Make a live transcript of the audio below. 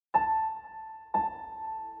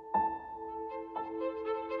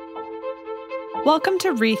Welcome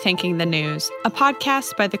to Rethinking the News, a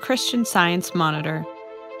podcast by the Christian Science Monitor.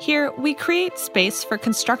 Here, we create space for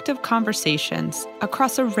constructive conversations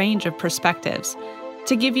across a range of perspectives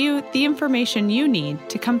to give you the information you need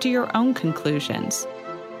to come to your own conclusions.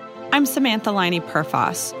 I'm Samantha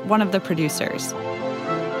Liney-Perfas, one of the producers.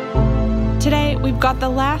 Today, we've got the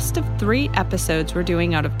last of 3 episodes we're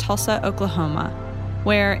doing out of Tulsa, Oklahoma,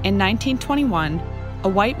 where in 1921, a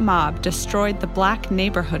white mob destroyed the black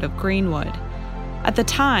neighborhood of Greenwood. At the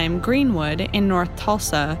time, Greenwood in North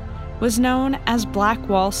Tulsa was known as Black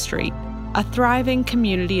Wall Street, a thriving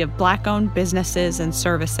community of black-owned businesses and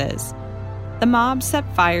services. The mob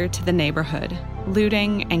set fire to the neighborhood,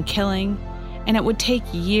 looting and killing, and it would take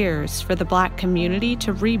years for the black community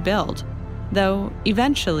to rebuild, though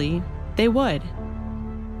eventually they would.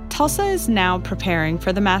 Tulsa is now preparing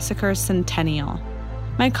for the massacre's centennial.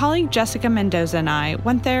 My colleague Jessica Mendoza and I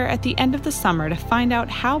went there at the end of the summer to find out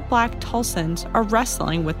how Black Tulsans are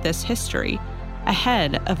wrestling with this history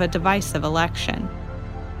ahead of a divisive election.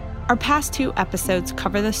 Our past 2 episodes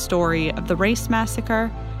cover the story of the race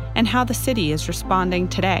massacre and how the city is responding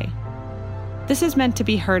today. This is meant to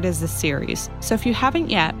be heard as a series, so if you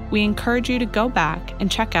haven't yet, we encourage you to go back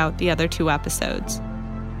and check out the other 2 episodes.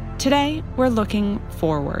 Today, we're looking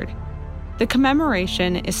forward. The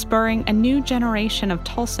commemoration is spurring a new generation of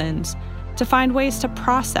Tulsans to find ways to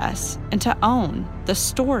process and to own the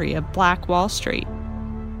story of Black Wall Street.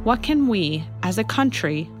 What can we, as a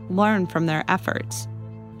country, learn from their efforts?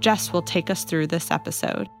 Jess will take us through this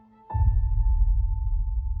episode.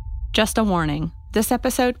 Just a warning, this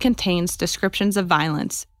episode contains descriptions of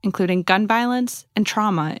violence, including gun violence and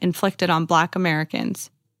trauma inflicted on Black Americans.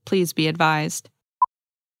 Please be advised.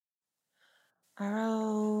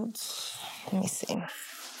 Let me see.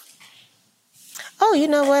 Oh, you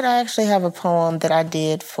know what? I actually have a poem that I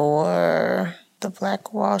did for the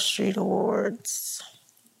Black Wall Street Awards.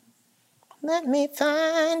 Let me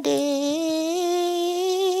find it.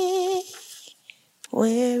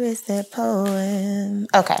 Where is that poem?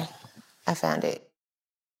 Okay, I found it.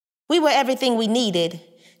 We were everything we needed,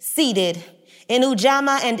 seated in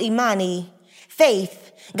Ujamaa and Imani, faith.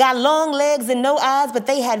 Got long legs and no eyes, but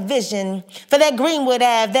they had vision for that Greenwood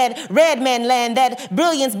Ave, that red man land, that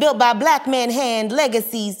brilliance built by black man hand,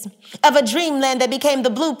 legacies of a dreamland that became the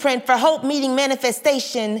blueprint for hope meeting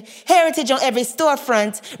manifestation, heritage on every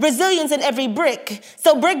storefront, resilience in every brick.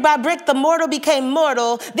 So brick by brick, the mortal became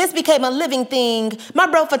mortal. This became a living thing. My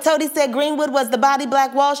bro Fatodi said Greenwood was the body,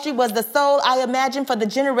 Black Wall Street was the soul. I imagine for the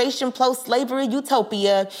generation post-slavery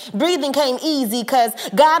utopia. Breathing came easy because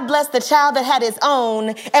God blessed the child that had his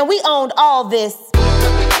own. And we owned all this.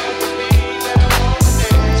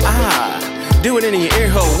 Do it in your ear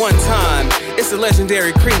hole one time. It's the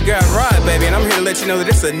legendary Creek God Ride, baby. And I'm here to let you know that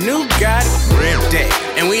it's a new goddamn day.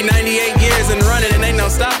 And we 98 years and running and ain't no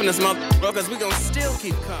stopping us, motherfuckers. We gonna still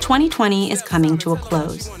keep coming. 2020 is coming to a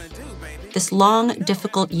close. This long,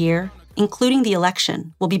 difficult year, including the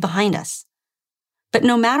election, will be behind us. But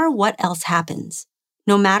no matter what else happens,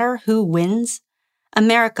 no matter who wins,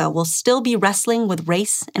 America will still be wrestling with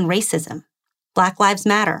race and racism, Black Lives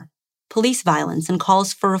Matter, police violence and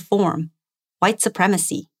calls for reform, white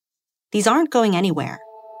supremacy. These aren't going anywhere.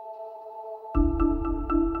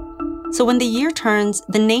 So when the year turns,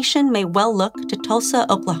 the nation may well look to Tulsa,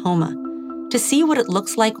 Oklahoma, to see what it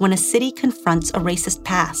looks like when a city confronts a racist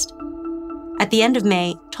past. At the end of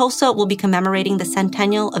May, Tulsa will be commemorating the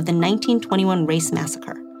centennial of the 1921 race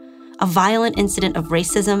massacre, a violent incident of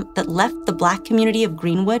racism that left the Black community of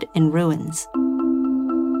Greenwood in ruins.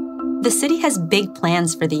 The city has big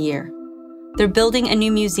plans for the year. They're building a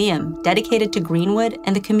new museum dedicated to Greenwood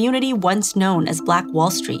and the community once known as Black Wall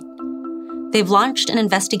Street. They've launched an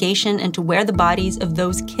investigation into where the bodies of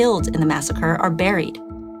those killed in the massacre are buried.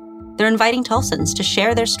 They're inviting Tulsans to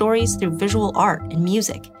share their stories through visual art and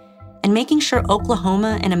music, and making sure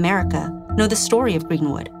Oklahoma and America know the story of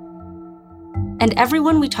Greenwood. And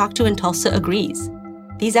everyone we talk to in Tulsa agrees.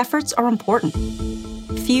 These efforts are important.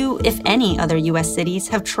 Few, if any, other U.S. cities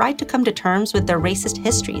have tried to come to terms with their racist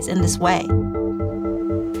histories in this way.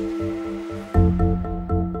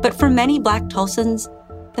 But for many Black Tulsans,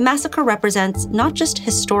 the massacre represents not just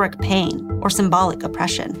historic pain or symbolic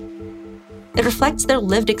oppression. It reflects their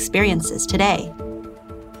lived experiences today.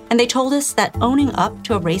 And they told us that owning up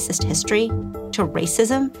to a racist history, to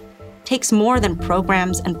racism, takes more than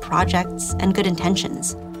programs and projects and good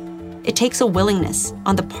intentions. It takes a willingness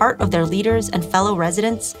on the part of their leaders and fellow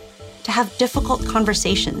residents to have difficult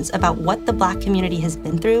conversations about what the Black community has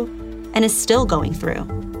been through and is still going through.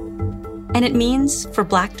 And it means, for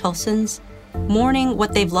Black Tulsans, mourning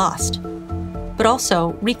what they've lost, but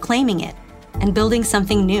also reclaiming it and building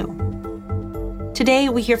something new. Today,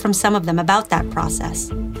 we hear from some of them about that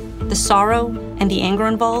process, the sorrow and the anger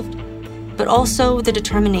involved, but also the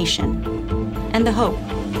determination and the hope.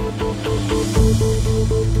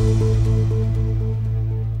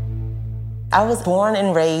 I was born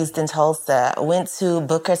and raised in Tulsa. I went to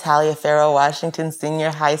Booker Taliaferro Washington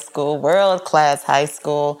Senior High School, world-class high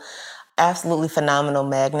school, absolutely phenomenal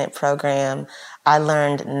magnet program. I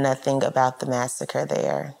learned nothing about the massacre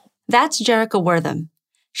there. That's Jerrica Wortham.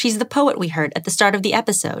 She's the poet we heard at the start of the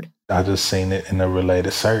episode. I just seen it in a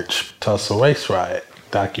related search, Tulsa Race Riot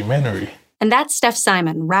documentary. And that's Steph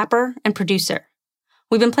Simon, rapper and producer.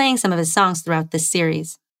 We've been playing some of his songs throughout this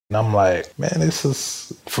series. And I'm like, man, this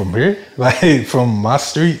is from here? Like, from my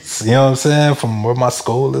streets, you know what I'm saying? From where my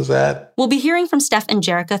school is at. We'll be hearing from Steph and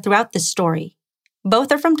Jerrica throughout this story. Both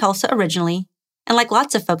are from Tulsa originally, and like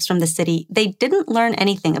lots of folks from the city, they didn't learn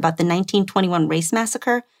anything about the 1921 race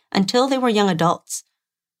massacre until they were young adults.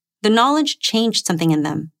 The knowledge changed something in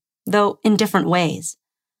them, though in different ways.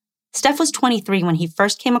 Steph was 23 when he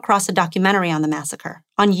first came across a documentary on the massacre,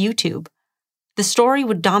 on YouTube. The story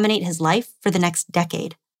would dominate his life for the next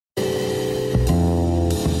decade.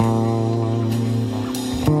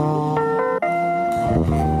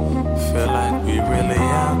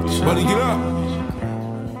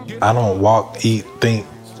 I don't walk, eat, think,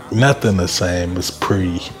 nothing the same as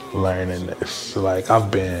pre-learning this. Like,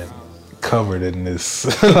 I've been covered in this.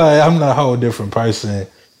 Like, I'm a whole different person.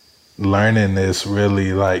 Learning this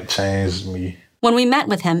really, changed me. When we met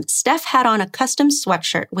with him, Steph had on a custom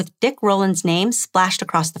sweatshirt with Dick Rowland's name splashed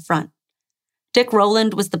across the front. Dick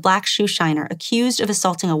Rowland was the black shoe shiner accused of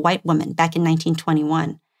assaulting a white woman back in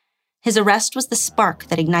 1921. His arrest was the spark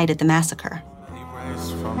that ignited the massacre.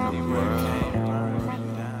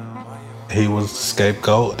 He was the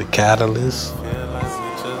scapegoat, the catalyst.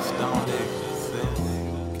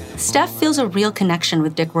 Steph feels a real connection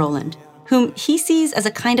with Dick Rowland, whom he sees as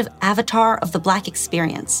a kind of avatar of the Black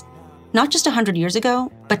experience, not just 100 years ago,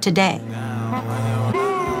 but today.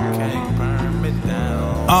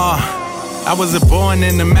 I wasn't born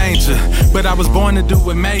in the manger, but I was born to do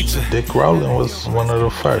it major. Dick Rowland was one of the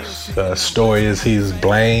first. The story is he's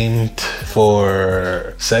blamed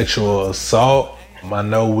for sexual assault. I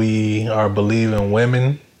know we are believing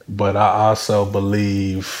women, but I also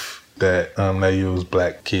believe that they use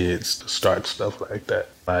black kids to start stuff like that.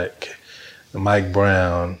 Like Mike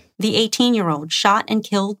Brown. The 18-year-old shot and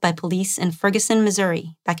killed by police in Ferguson,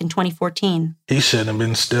 Missouri, back in 2014. He shouldn't have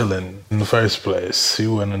been stealing in the first place. He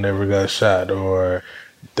wouldn't have never got shot. Or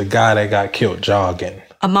the guy that got killed jogging.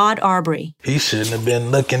 Ahmaud Arbery. He shouldn't have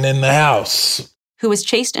been looking in the house. Who was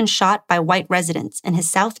chased and shot by white residents in his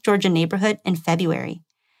South Georgia neighborhood in February.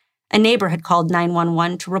 A neighbor had called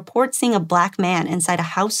 911 to report seeing a black man inside a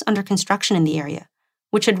house under construction in the area,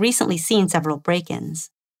 which had recently seen several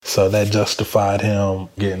break-ins. So that justified him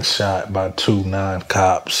getting shot by 2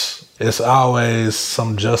 non-cops. It's always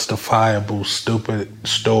some justifiable, stupid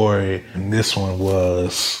story. And this one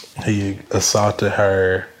was he assaulted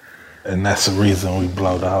her, and that's the reason we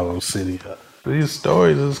blow the whole city up. These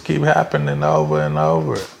stories just keep happening over and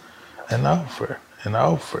over and over and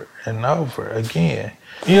over and over again.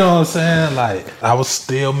 You know what I'm saying? Like, I was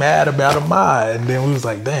still mad about Ahmaud, and then we was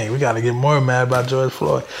like, dang, we got to get more mad about George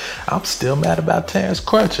Floyd. I'm still mad about Terrence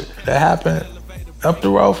Crutcher. That happened up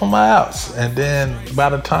the road from my house. And then by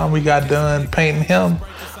the time we got done painting him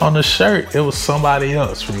on the shirt, it was somebody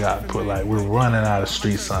else we got to put. Like, we're running out of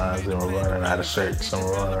street signs, and we're running out of shirts, and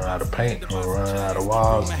we're running out of paint, and we're running out of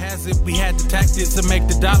walls. We had the tactics to make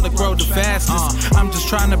the dollar grow the fastest. I'm just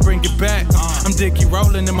trying to bring it back. I'm Dickie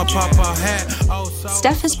Rowland in my papa hat.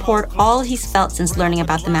 Steph has poured all he's felt since learning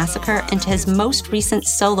about the massacre into his most recent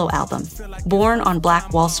solo album, Born on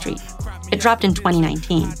Black Wall Street. It dropped in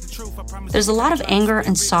 2019. There's a lot of anger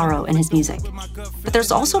and sorrow in his music, but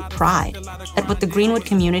there's also pride at what the Greenwood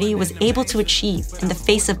community was able to achieve in the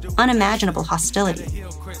face of unimaginable hostility.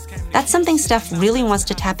 That's something Steph really wants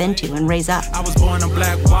to tap into and raise up. I was born on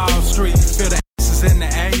Black Wall Street, feel the asses in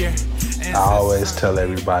the air. I always tell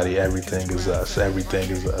everybody, everything is us, everything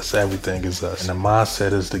is us, everything is us. And the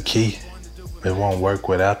mindset is the key. It won't work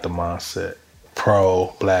without the mindset.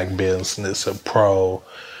 Pro-black business or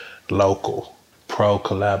pro-local.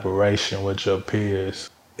 Pro-collaboration with your peers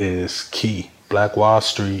is key. Black Wall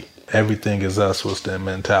Street, everything is us was the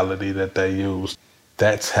mentality that they used.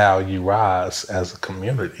 That's how you rise as a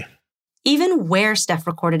community. Even where Steph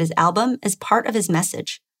recorded his album is part of his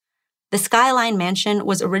message. The Skyline Mansion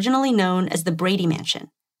was originally known as the Brady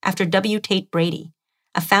Mansion, after W. Tate Brady,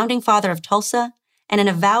 a founding father of Tulsa and an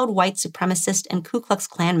avowed white supremacist and Ku Klux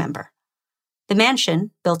Klan member. The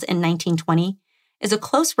mansion, built in 1920, is a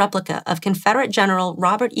close replica of Confederate General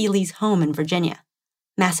Robert E. Lee's home in Virginia.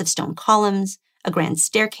 massive stone columns, a grand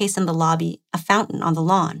staircase in the lobby, a fountain on the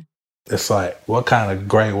lawn. It's like, what kind of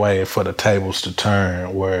great way for the tables to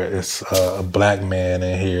turn where it's a black man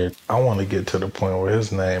in here. I want to get to the point where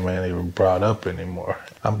his name ain't even brought up anymore.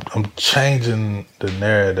 I'm changing the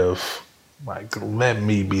narrative. Like, let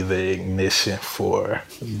me be the ignition for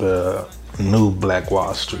the new Black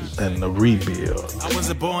Wall Street and the rebuild. I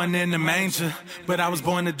wasn't born in the manger, but I was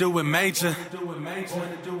born to do it major.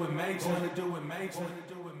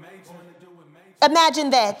 Imagine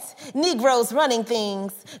that. Negroes running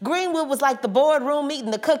things. Greenwood was like the boardroom meeting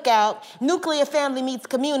the cookout. Nuclear family meets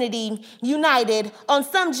community. United on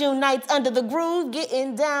some June nights under the groove,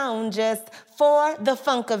 getting down just for the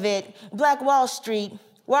funk of it. Black Wall Street.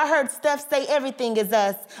 Where I heard Steph say everything is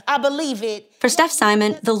us. I believe it. For Steph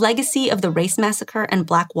Simon, the legacy of the race massacre and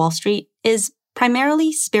Black Wall Street is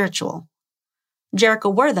primarily spiritual.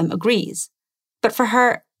 Jerrica Wortham agrees. But for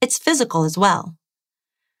her, it's physical as well.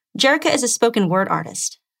 Jerrica is a spoken word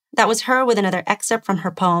artist. That was her with another excerpt from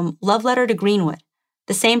her poem, Love Letter to Greenwood,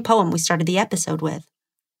 the same poem we started the episode with.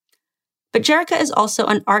 But Jerrica is also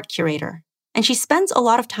an art curator, and she spends a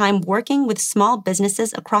lot of time working with small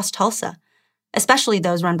businesses across Tulsa, especially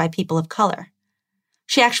those run by people of color.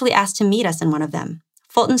 She actually asked to meet us in one of them,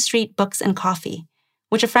 Fulton Street Books and Coffee,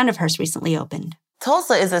 which a friend of hers recently opened.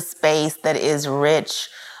 Tulsa is a space that is rich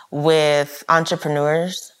with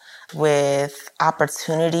entrepreneurs, with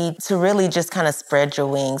opportunity to really just kind of spread your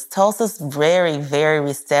wings. Tulsa's very, very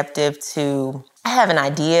receptive to, I have an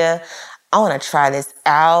idea, I want to try this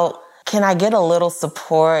out. Can I get a little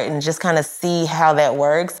support and just kind of see how that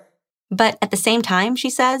works? But at the same time, she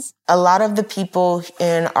says, a lot of the people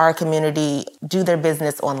in our community do their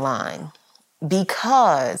business online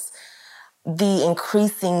because the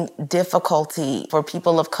increasing difficulty for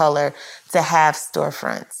people of color to have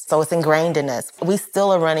storefronts. So it's ingrained in us. We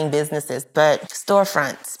still are running businesses, but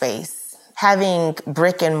storefront space, having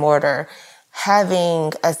brick and mortar,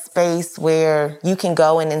 having a space where you can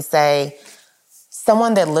go in and say,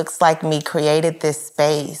 someone that looks like me created this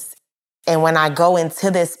space. And when I go into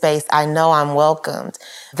this space, I know I'm welcomed.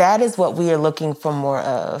 That is what we are looking for more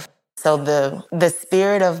of. So the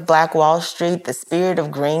spirit of Black Wall Street, the spirit of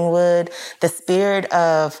Greenwood, the spirit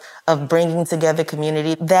of bringing together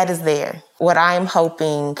community, that is there. What I'm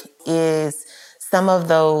hoping is some of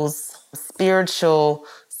those spiritual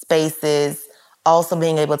spaces also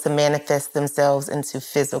being able to manifest themselves into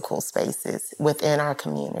physical spaces within our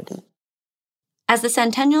community. As the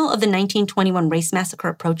centennial of the 1921 race massacre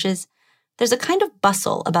approaches, there's a kind of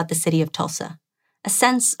bustle about the city of Tulsa, a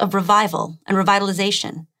sense of revival and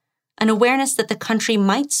revitalization, an awareness that the country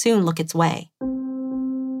might soon look its way.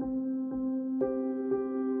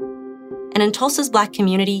 And in Tulsa's Black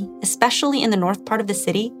community, especially in the north part of the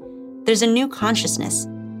city, there's a new consciousness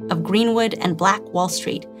of Greenwood and Black Wall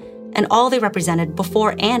Street and all they represented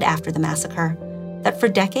before and after the massacre that for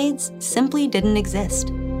decades simply didn't exist.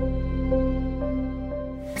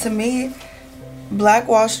 To me, Black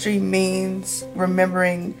Wall Street means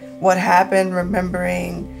remembering what happened,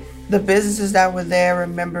 remembering the businesses that were there,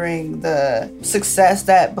 remembering the success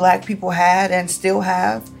that Black people had and still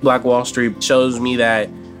have. Black Wall Street shows me that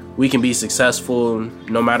we can be successful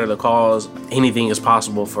no matter the cause. Anything is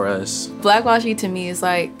possible for us. Black Wall Street to me is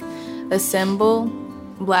like a symbol,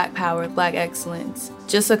 Black power, Black excellence.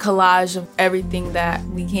 Just a collage of everything that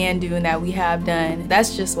we can do and that we have done.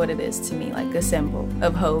 That's just what it is to me, like a symbol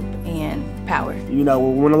of hope and power. You know,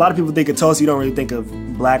 when a lot of people think of Tulsa, you don't really think of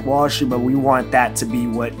Black Wall Street, but we want that to be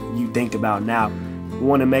what you think about now. We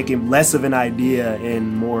want to make it less of an idea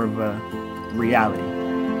and more of a reality.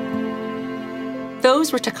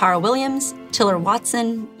 Those were Takara Williams, Tiller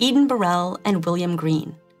Watson, Eden Burrell, and William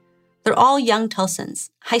Green. They're all young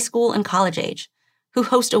Tulsans, high school and college age, who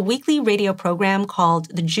host a weekly radio program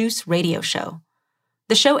called The Juice Radio Show.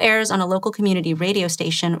 The show airs on a local community radio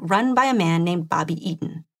station run by a man named Bobby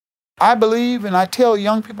Eaton. I believe, and I tell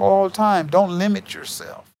young people all the time, don't limit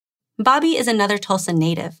yourself. Bobby is another Tulsa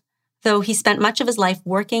native, though he spent much of his life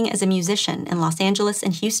working as a musician in Los Angeles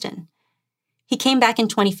and Houston. He came back in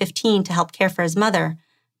 2015 to help care for his mother,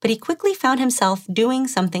 but he quickly found himself doing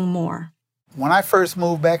something more. When I first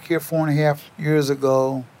moved back here 4.5 years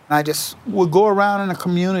ago, I just would go around in the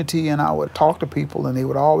community and I would talk to people and they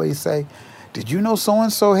would always say, did you know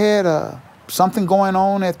so-and-so had something going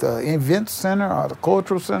on at the event center or the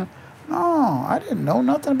cultural center? No, I didn't know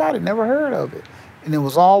nothing about it, never heard of it. And it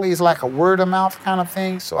was always like a word of mouth kind of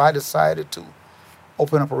thing, so I decided to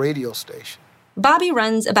open up a radio station. Bobby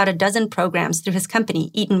runs about a dozen programs through his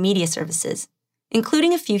company, Eaton Media Services,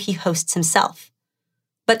 including a few he hosts himself.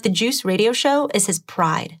 But the Juice Radio Show is his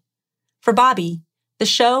pride. For Bobby, the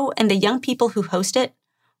show and the young people who host it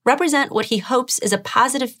represent what he hopes is a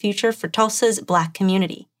positive future for Tulsa's Black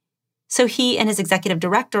community. So he and his executive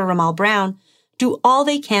director, Ramal Brown, do all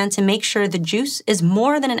they can to make sure the juice is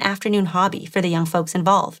more than an afternoon hobby for the young folks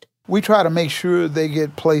involved. We try to make sure they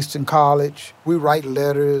get placed in college. We write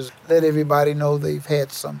letters, let everybody know they've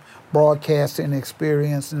had some broadcasting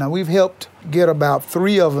experience. Now, we've helped get about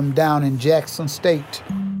 3 of them down in Jackson State.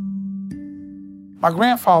 My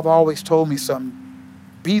grandfather always told me something: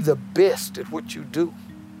 be the best at what you do,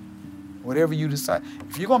 whatever you decide.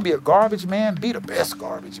 If you're going to be a garbage man, be the best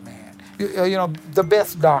garbage man. The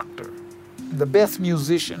best doctor, the best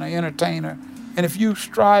musician or entertainer. And if you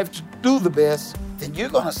strive to do the best, then you're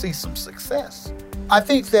going to see some success. I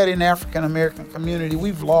think that in the African-American community,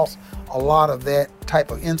 we've lost a lot of that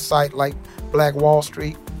type of insight like Black Wall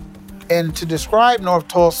Street. And to describe North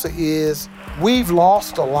Tulsa is we've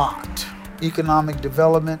lost a lot. Economic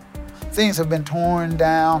development, things have been torn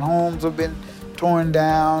down, homes have been torn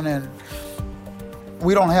down, and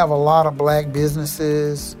we don't have a lot of Black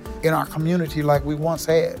businesses in our community like we once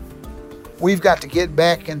had. We've got to get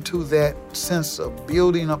back into that sense of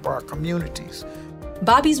building up our communities.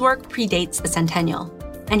 Bobby's work predates the centennial,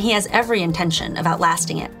 and he has every intention of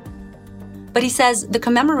outlasting it. But he says the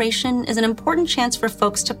commemoration is an important chance for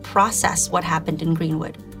folks to process what happened in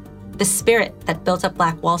Greenwood, the spirit that built up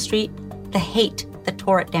Black Wall Street, the hate that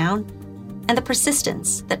tore it down, and the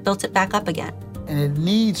persistence that built it back up again. And it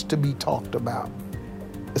needs to be talked about.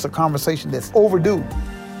 It's a conversation that's overdue.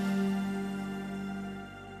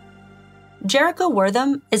 Jericho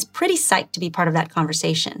Wortham is pretty psyched to be part of that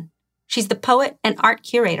conversation. She's the poet and art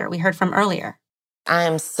curator we heard from earlier. I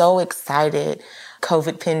am so excited,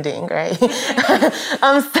 COVID pending, right?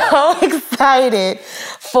 I'm so excited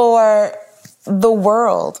for the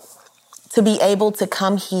world to be able to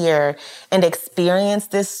come here and experience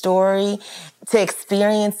this story, to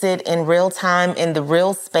experience it in real time, in the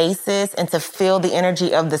real spaces, and to feel the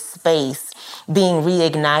energy of the space being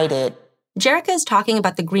reignited. Jerica is talking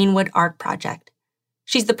about the Greenwood Art Project.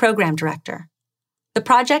 She's the program director. The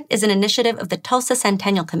project is an initiative of the Tulsa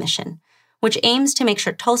Centennial Commission, which aims to make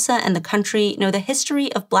sure Tulsa and the country know the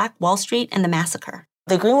history of Black Wall Street and the massacre.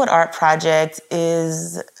 The Greenwood Art Project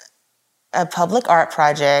is a public art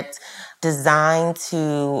project designed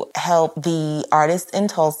to help the artists in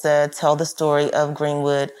Tulsa tell the story of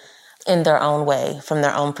Greenwood in their own way, from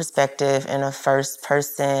their own perspective, in a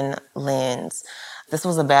first-person lens. This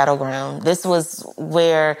was a battleground. This was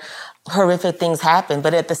where horrific things happened,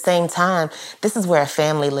 but at the same time, this is where a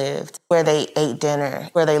family lived, where they ate dinner,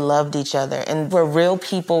 where they loved each other, and where real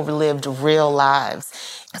people lived real lives.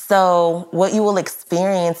 So what you will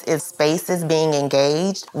experience is spaces being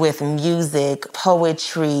engaged with music,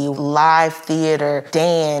 poetry, live theater,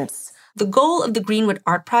 dance. The goal of the Greenwood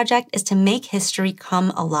Art Project is to make history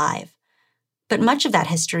come alive. But much of that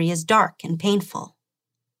history is dark and painful.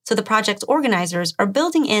 So the project's organizers are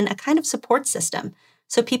building in a kind of support system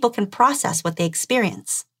so people can process what they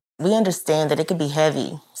experience. We understand that it could be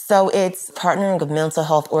heavy. So it's partnering with mental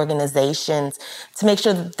health organizations to make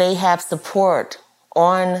sure that they have support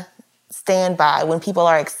on standby when people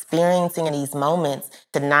are experiencing these moments,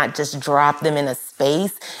 to not just drop them in a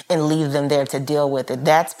space and leave them there to deal with it.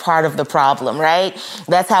 That's part of the problem, right?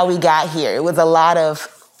 That's how we got here. It was a lot of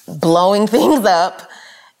blowing things up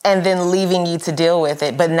and then leaving you to deal with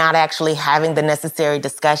it, but not actually having the necessary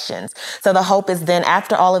discussions. So the hope is then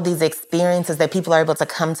after all of these experiences that people are able to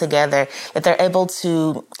come together, that they're able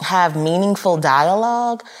to have meaningful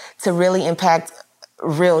dialogue to really impact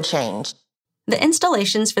real change. The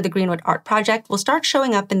installations for the Greenwood Art Project will start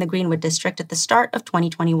showing up in the Greenwood District at the start of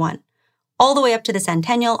 2021, all the way up to the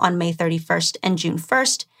Centennial on May 31st and June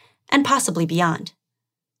 1st, and possibly beyond.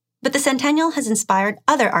 But the Centennial has inspired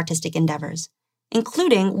other artistic endeavors,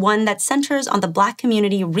 including one that centers on the Black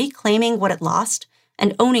community reclaiming what it lost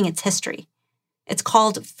and owning its history. It's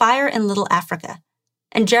called Fire in Little Africa,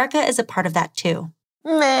 and Jerica is a part of that too.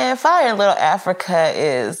 Man, Fire in Little Africa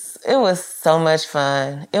it was so much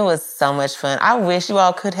fun. It was so much fun. I wish you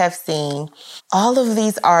all could have seen all of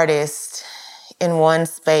these artists in one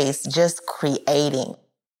space just creating.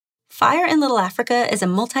 Fire in Little Africa is a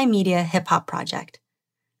multimedia hip-hop project.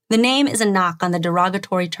 The name is a knock on the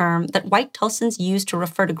derogatory term that white Tulsans used to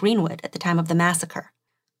refer to Greenwood at the time of the massacre.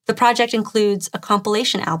 The project includes a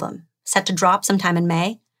compilation album set to drop sometime in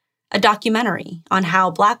May, a documentary on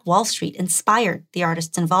how Black Wall Street inspired the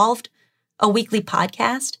artists involved, a weekly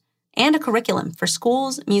podcast, and a curriculum for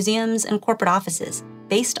schools, museums, and corporate offices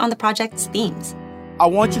based on the project's themes. I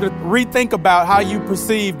want you to rethink about how you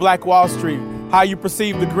perceive Black Wall Street, how you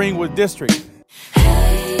perceive the Greenwood District.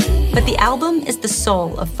 But the album is the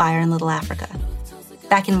soul of Fire in Little Africa.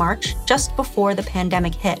 Back in March, just before the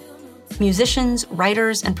pandemic hit, musicians,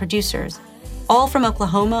 writers, and producers, all from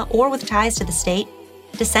Oklahoma or with ties to the state,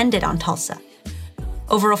 descended on Tulsa.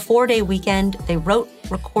 Over a 4-day weekend, they wrote,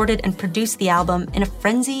 recorded, and produced the album in a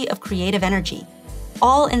frenzy of creative energy,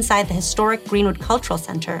 all inside the historic Greenwood Cultural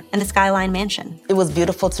Center and the Skyline Mansion. It was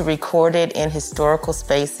beautiful to record it in historical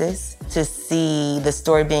spaces, to see the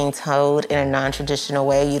story being told in a non-traditional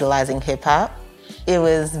way, utilizing hip-hop. It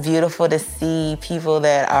was beautiful to see people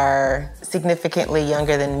that are significantly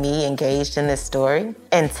younger than me engaged in this story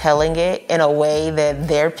and telling it in a way that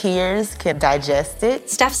their peers can digest it.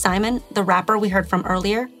 Steph Simon, the rapper we heard from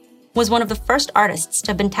earlier, was one of the first artists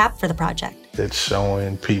to have been tapped for the project. It's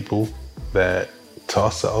showing people that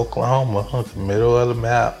Tulsa, Oklahoma, the middle of the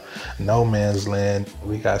map, no man's land,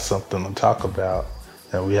 we got something to talk about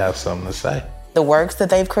and we have something to say. The works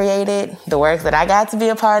that they've created, the works that I got to be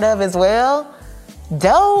a part of as well,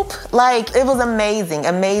 dope. Like, it was amazing,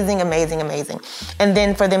 amazing, amazing, amazing. And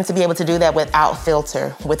then for them to be able to do that without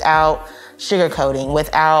filter, without sugarcoating,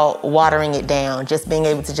 without watering it down, just being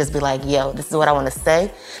able to just be like, yo, this is what I want to say,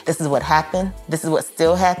 this is what happened, this is what's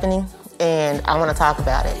still happening, and I want to talk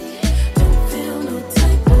about it.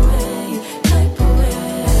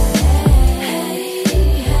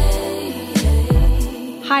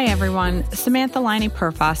 Hi everyone, Samantha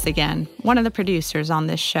Liney-Purfas again, one of the producers on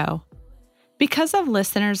this show. Because of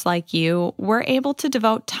listeners like you, we're able to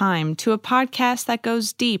devote time to a podcast that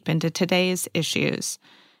goes deep into today's issues.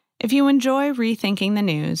 If you enjoy Rethinking the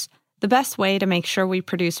News, the best way to make sure we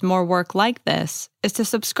produce more work like this is to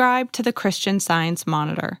subscribe to the Christian Science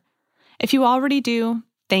Monitor. If you already do,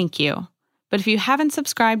 thank you. But if you haven't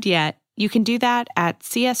subscribed yet, you can do that at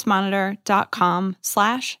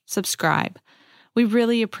csmonitor.com/subscribe. We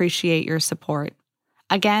really appreciate your support.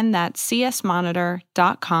 Again, that's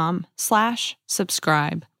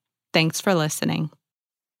csmonitor.com/subscribe. Thanks for listening.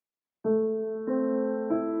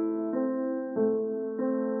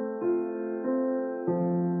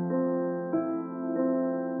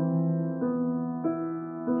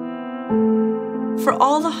 For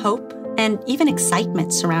all the hope and even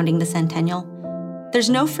excitement surrounding the centennial, there's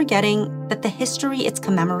no forgetting that the history it's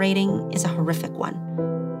commemorating is a horrific one.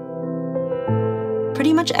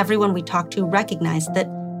 Pretty much everyone we talk to recognized that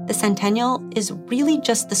the centennial is really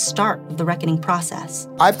just the start of the reckoning process.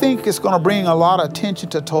 I think it's going to bring a lot of attention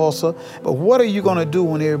to Tulsa, but what are you going to do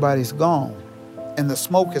when everybody's gone and the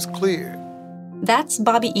smoke is cleared? That's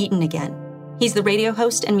Bobby Eaton again. He's the radio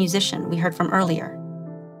host and musician we heard from earlier.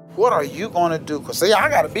 What are you going to do? Because, see, I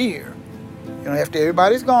got to be here. You know, after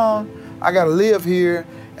everybody's gone, I got to live here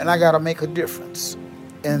and I got to make a difference.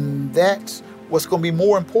 And that's what's going to be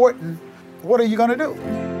more important. What are you going to do?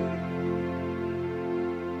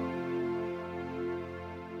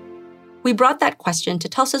 We brought that question to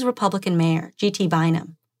Tulsa's Republican mayor, G.T.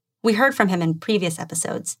 Bynum. We heard from him in previous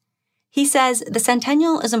episodes. He says the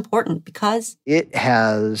centennial is important because it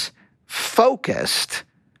has focused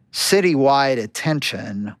citywide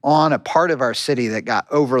attention on a part of our city that got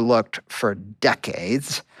overlooked for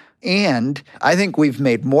decades. And I think we've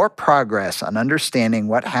made more progress on understanding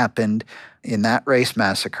what happened in that race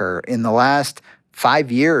massacre in the last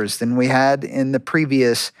 5 years than we had in the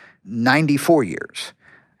previous 94 years.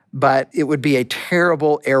 But it would be a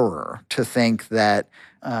terrible error to think that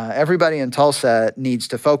everybody in Tulsa needs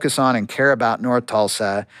to focus on and care about North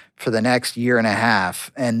Tulsa for the next year and a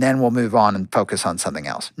half, and then we'll move on and focus on something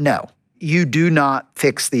else. No, you do not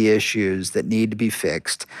fix the issues that need to be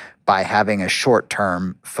fixed by having a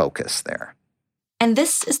short-term focus there. And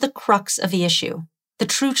this is the crux of the issue, the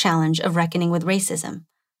true challenge of reckoning with racism.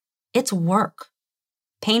 It's work,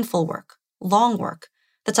 painful work, long work,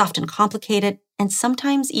 that's often complicated and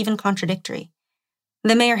sometimes even contradictory.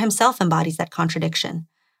 The mayor himself embodies that contradiction.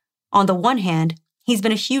 On the one hand, he's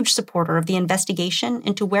been a huge supporter of the investigation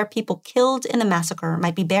into where people killed in the massacre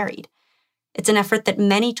might be buried. It's an effort that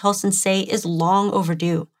many Tulsans say is long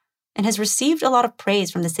overdue and has received a lot of praise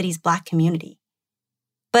from the city's Black community.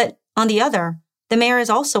 But on the other, the mayor is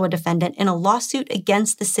also a defendant in a lawsuit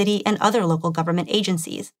against the city and other local government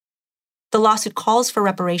agencies. The lawsuit calls for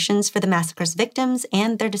reparations for the massacre's victims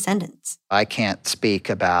and their descendants. I can't speak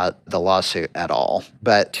about the lawsuit at all,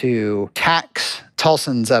 but to tax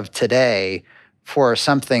Tulsans of today for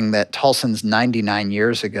something that Tulsans 99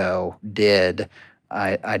 years ago did,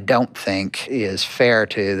 I don't think is fair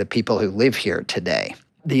to the people who live here today.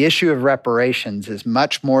 The issue of reparations is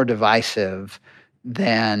much more divisive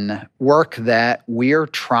than work that we're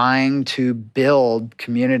trying to build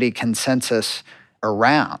community consensus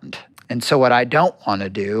around. And so what I don't want to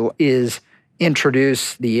do is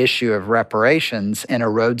introduce the issue of reparations and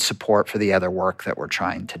erode support for the other work that we're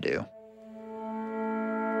trying to do.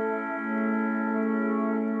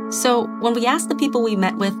 So when we asked the people we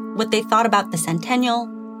met with what they thought about the centennial,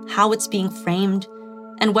 how it's being framed,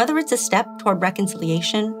 and whether it's a step toward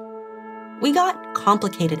reconciliation, we got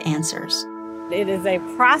complicated answers. It is a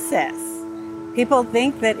process. People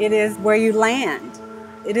think that it is where you land.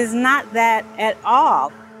 It is not that at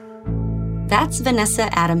all. That's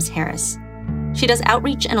Vanessa Adams Harris. She does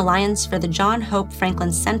outreach and alliance for the John Hope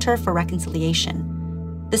Franklin Center for Reconciliation.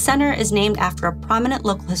 The center is named after a prominent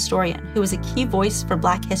local historian who was a key voice for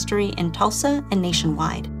Black history in Tulsa and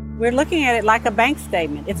nationwide. We're looking at it like a bank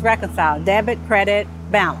statement. It's reconciled, debit, credit,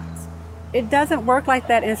 balance. It doesn't work like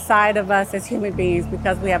that inside of us as human beings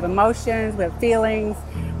because we have emotions, we have feelings,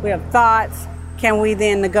 we have thoughts. Can we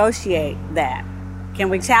then negotiate that? Can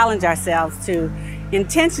we challenge ourselves to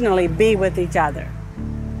intentionally be with each other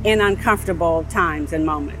in uncomfortable times and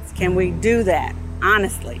moments? Can we do that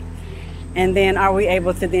honestly? And then are we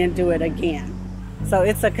able to then do it again? So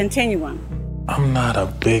it's a continuum. I'm not a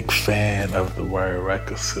big fan of the word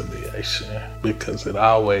reconciliation because it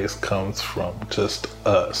always comes from just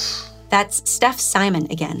us. That's Steph Simon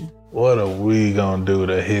again. What are we gonna do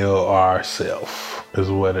to heal ourselves is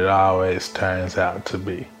what it always turns out to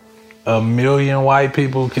be. 1 million white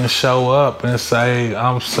people can show up and say,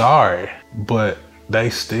 I'm sorry, but they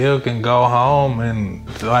still can go home and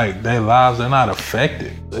their lives are not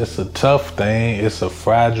affected. It's a tough thing. It's a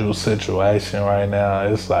fragile situation right now.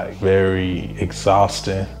 It's very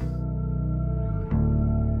exhausting.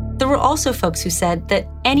 There were also folks who said that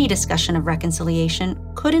any discussion of reconciliation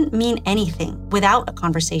couldn't mean anything without a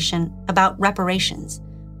conversation about reparations.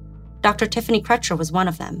 Dr. Tiffany Crutcher was one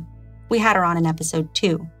of them. We had her on in episode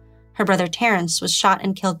 2. Her brother Terrence was shot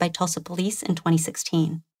and killed by Tulsa police in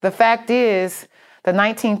 2016. The fact is, the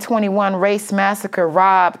 1921 race massacre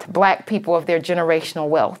robbed Black people of their generational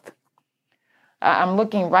wealth. I'm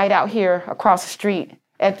looking right out here across the street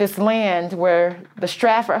at this land where the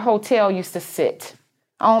Stratford Hotel used to sit,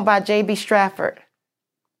 owned by J.B. Stratford,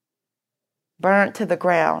 burnt to the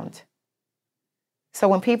ground. So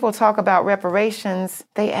when people talk about reparations,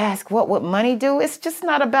 they ask, what would money do? It's just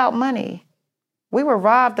not about money. We were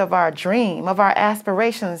robbed of our dream, of our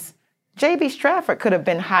aspirations. J.B. Stratford could have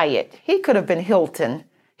been Hyatt. He could have been Hilton.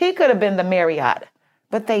 He could have been the Marriott.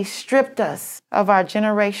 But they stripped us of our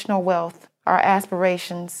generational wealth, our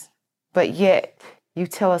aspirations. But yet, you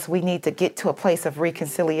tell us we need to get to a place of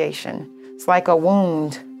reconciliation. It's like a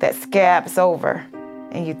wound that scabs over,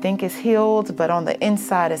 and you think it's healed, but on the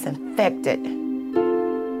inside it's infected.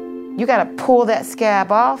 You gotta pull that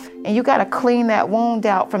scab off, and you gotta clean that wound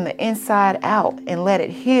out from the inside out and let it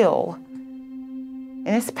heal.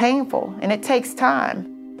 And it's painful, and it takes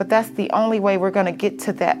time, but that's the only way we're gonna get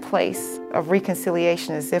to that place of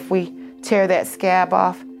reconciliation is if we tear that scab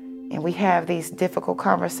off and we have these difficult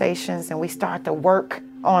conversations and we start to work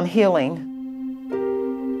on healing.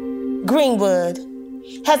 Greenwood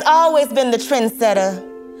has always been the trendsetter.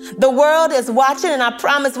 The world is watching, and I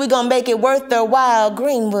promise we're gonna make it worth their while.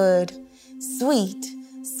 Greenwood, sweet,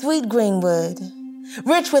 sweet Greenwood.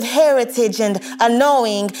 Rich with heritage and a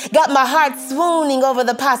knowing, got my heart swooning over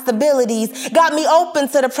the possibilities, got me open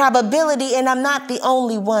to the probability, and I'm not the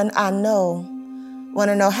only one I know.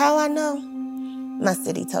 Wanna know how I know? My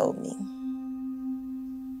city told me.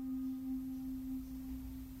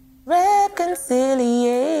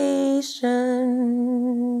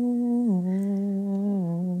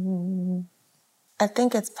 Reconciliation. I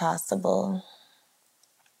think it's possible.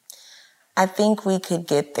 I think we could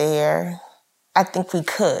get there. I think we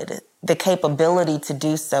could. The capability to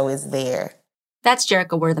do so is there. That's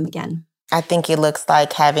Jerica Wortham again. I think it looks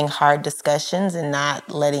like having hard discussions and not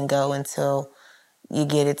letting go until you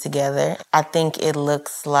get it together. I think it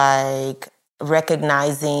looks like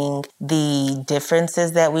recognizing the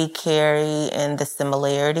differences that we carry and the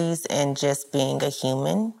similarities and just being a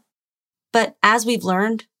human. But as we've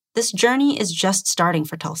learned, this journey is just starting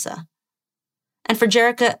for Tulsa. And for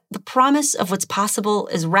Jerica, the promise of what's possible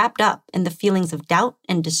is wrapped up in the feelings of doubt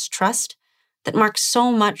and distrust that mark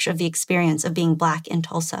so much of the experience of being Black in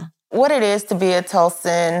Tulsa. What it is to be a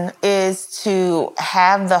Tulsan is to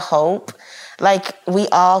have the hope. Like, we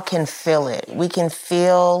all can feel it. We can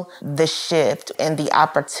feel the shift and the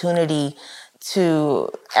opportunity to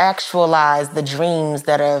actualize the dreams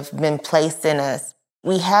that have been placed in us.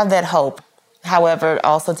 We have that hope. However,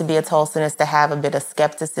 also to be a Tulsan is to have a bit of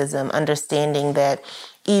skepticism, understanding that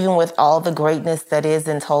even with all the greatness that is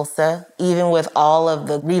in Tulsa, even with all of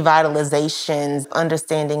the revitalizations,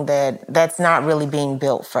 understanding that that's not really being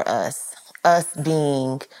built for us. Us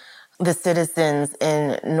being the citizens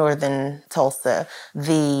in northern Tulsa,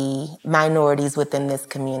 the minorities within this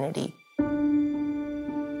community.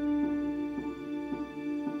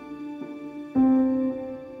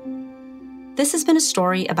 This has been a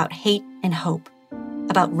story about hate and hope,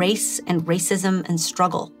 about race and racism and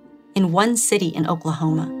struggle in one city in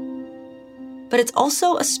Oklahoma. But it's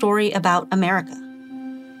also a story about America.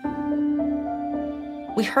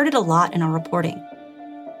 We heard it a lot in our reporting.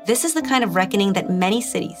 This is the kind of reckoning that many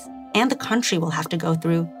cities and the country will have to go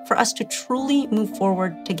through for us to truly move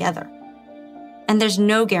forward together. And there's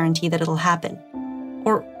no guarantee that it'll happen,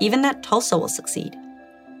 or even that Tulsa will succeed.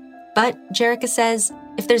 But Jerrica says,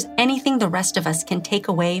 if there's anything the rest of us can take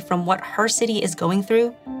away from what her city is going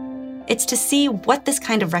through, it's to see what this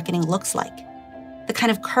kind of reckoning looks like, the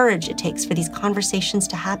kind of courage it takes for these conversations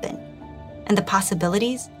to happen, and the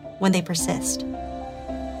possibilities when they persist.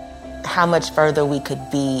 How much further we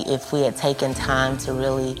could be if we had taken time to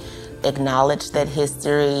really acknowledge that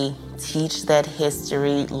history, teach that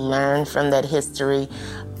history, learn from that history.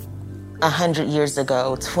 100 years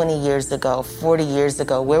ago, 20 years ago, 40 years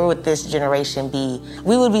ago, where would this generation be?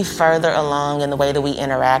 We would be further along in the way that we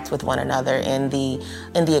interact with one another, in the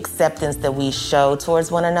acceptance that we show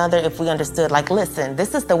towards one another, if we understood, like, listen,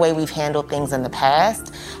 this is the way we've handled things in the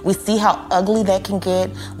past. We see how ugly that can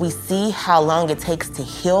get. We see how long it takes to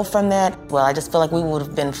heal from that. Well, I just feel like we would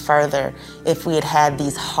have been further if we had had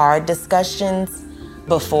these hard discussions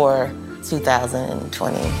before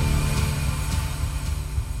 2020.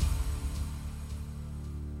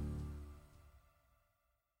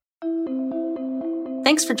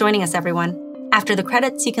 Thanks for joining us, everyone. After the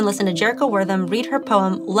credits, you can listen to Jerrica Wortham read her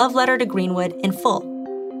poem, Love Letter to Greenwood, in full.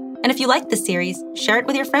 And if you like this series, share it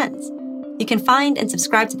with your friends. You can find and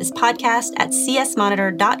subscribe to this podcast at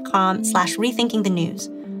csmonitor.com/rethinkingthenews.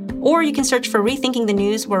 Or you can search for Rethinking the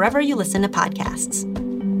News wherever you listen to podcasts.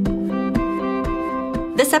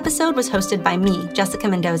 This episode was hosted by me, Jessica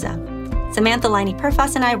Mendoza. Samantha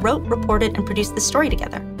Liney-Perfas and I wrote, reported, and produced the story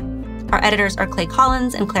together. Our editors are Clay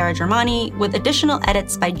Collins and Clara Germani, with additional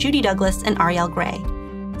edits by Judy Douglas and Ariel Gray.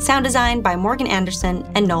 Sound design by Morgan Anderson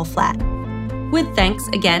and Noel Flatt. With thanks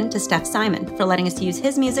again to Steph Simon for letting us use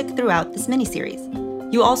his music throughout this miniseries.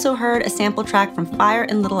 You also heard a sample track from Fire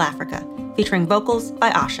in Little Africa, featuring vocals by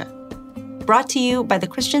Asha. Brought to you by the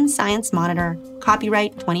Christian Science Monitor,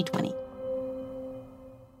 copyright 2020.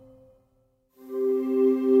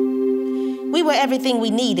 We were everything we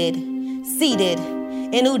needed, seated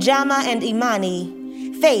in Ujamaa and Imani.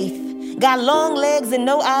 Faith got long legs and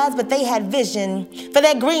no eyes, but they had vision for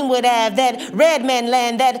that Greenwood Ave, that red man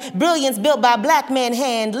land, that brilliance built by black man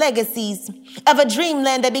hand, legacies of a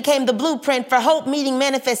dreamland that became the blueprint for hope meeting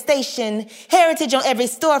manifestation, heritage on every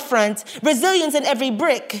storefront, resilience in every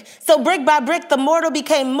brick. So brick by brick, the mortal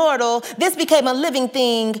became mortal. This became a living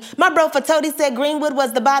thing. My bro Fatodi said Greenwood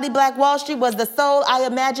was the body, Black Wall Street was the soul. I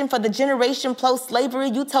imagine for the generation post-slavery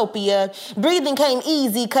utopia. Breathing came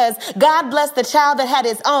easy because God blessed the child that had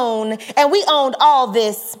his own, and we owned all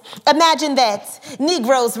this. Imagine that.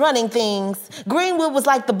 Negroes running things. Greenwood was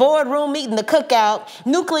like the boardroom meeting the cookout.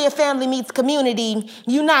 Nuclear family meets community,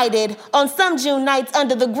 united on some June nights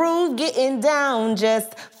under the groove, getting down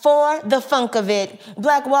just for the funk of it.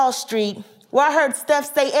 Black Wall Street, where I heard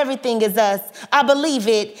Steph say everything is us. I believe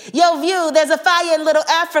it. Yo, view, there's a fire in Little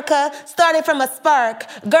Africa, started from a spark.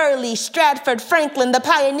 Gurley, Stratford, Franklin, the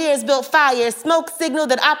pioneers built fires. Smoke signaled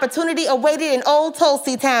that opportunity awaited in old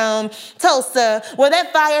Tulsi town. Tulsa, where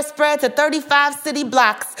that fire spread to 35 city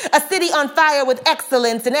blocks. A city on fire with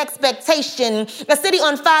excellence and expectation. A city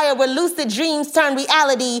on fire where lucid dreams turn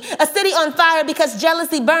reality. A city on fire because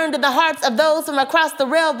jealousy burned in the hearts of those from across the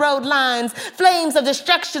railroad lines. Flames of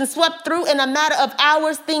destruction swept through in a matter of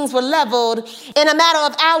hours, things were leveled. In a matter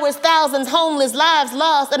of hours, thousands homeless, lives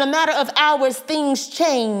lost. In a matter of hours, things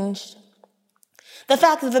changed. The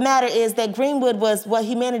fact of the matter is that Greenwood was what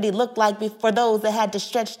humanity looked like for those that had to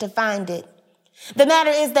stretch to find it. The matter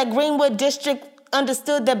is that Greenwood District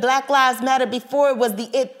understood that Black Lives Matter before it was the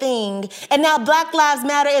it thing. And now Black Lives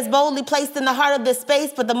Matter is boldly placed in the heart of this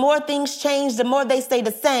space, but the more things change, the more they stay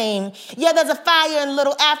the same. Yeah, there's a fire in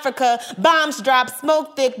Little Africa. Bombs drop,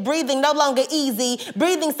 smoke thick, breathing no longer easy.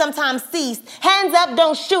 Breathing sometimes ceased. Hands up,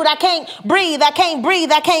 don't shoot. I can't breathe, I can't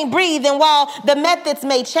breathe, I can't breathe. And while the methods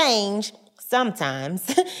may change, sometimes,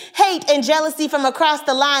 hate and jealousy from across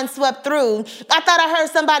the line swept through. I thought I heard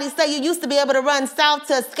somebody say you used to be able to run south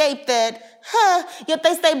to escape that. Yet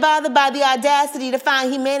they stay bothered by the audacity to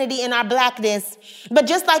find humanity in our blackness. But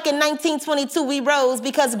just like in 1922, we rose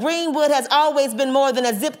because Greenwood has always been more than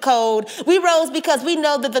a zip code. We rose because we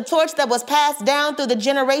know that the torch that was passed down through the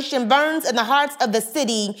generation burns in the hearts of the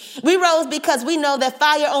city. We rose because we know that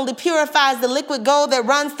fire only purifies the liquid gold that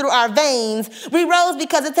runs through our veins. We rose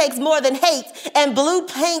because it takes more than hate and blue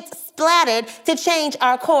paint splattered to change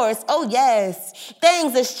our course. Oh yes,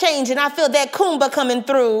 things is changing. I feel that Kumba coming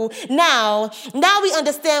through. Now we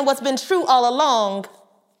understand what's been true all along.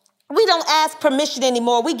 We don't ask permission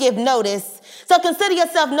anymore, we give notice. So consider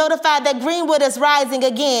yourself notified that Greenwood is rising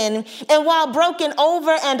again. And while broken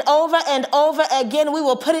over and over and over again, we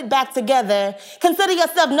will put it back together. Consider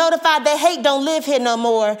yourself notified that hate don't live here no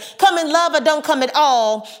more. Come in love or don't come at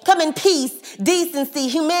all. Come in peace, decency,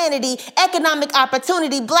 humanity, economic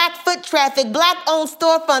opportunity, black foot traffic, black-owned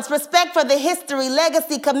storefronts, respect for the history,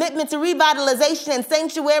 legacy, commitment to revitalization and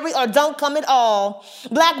sanctuary, or don't come at all.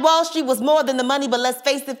 Black Wall Street was more than the money, but let's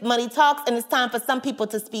face it, money talks, and it's time for some people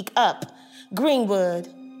to speak up. Greenwood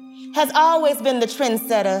has always been the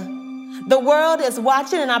trendsetter. The world is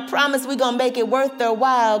watching, and I promise we're gonna make it worth their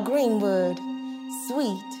while. Greenwood,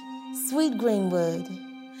 sweet, sweet Greenwood.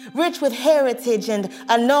 Rich with heritage and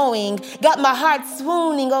a knowing, got my heart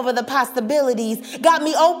swooning over the possibilities, got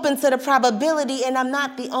me open to the probability, and I'm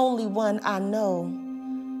not the only one I know.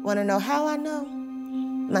 Wanna know how I know?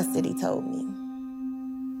 My city told me.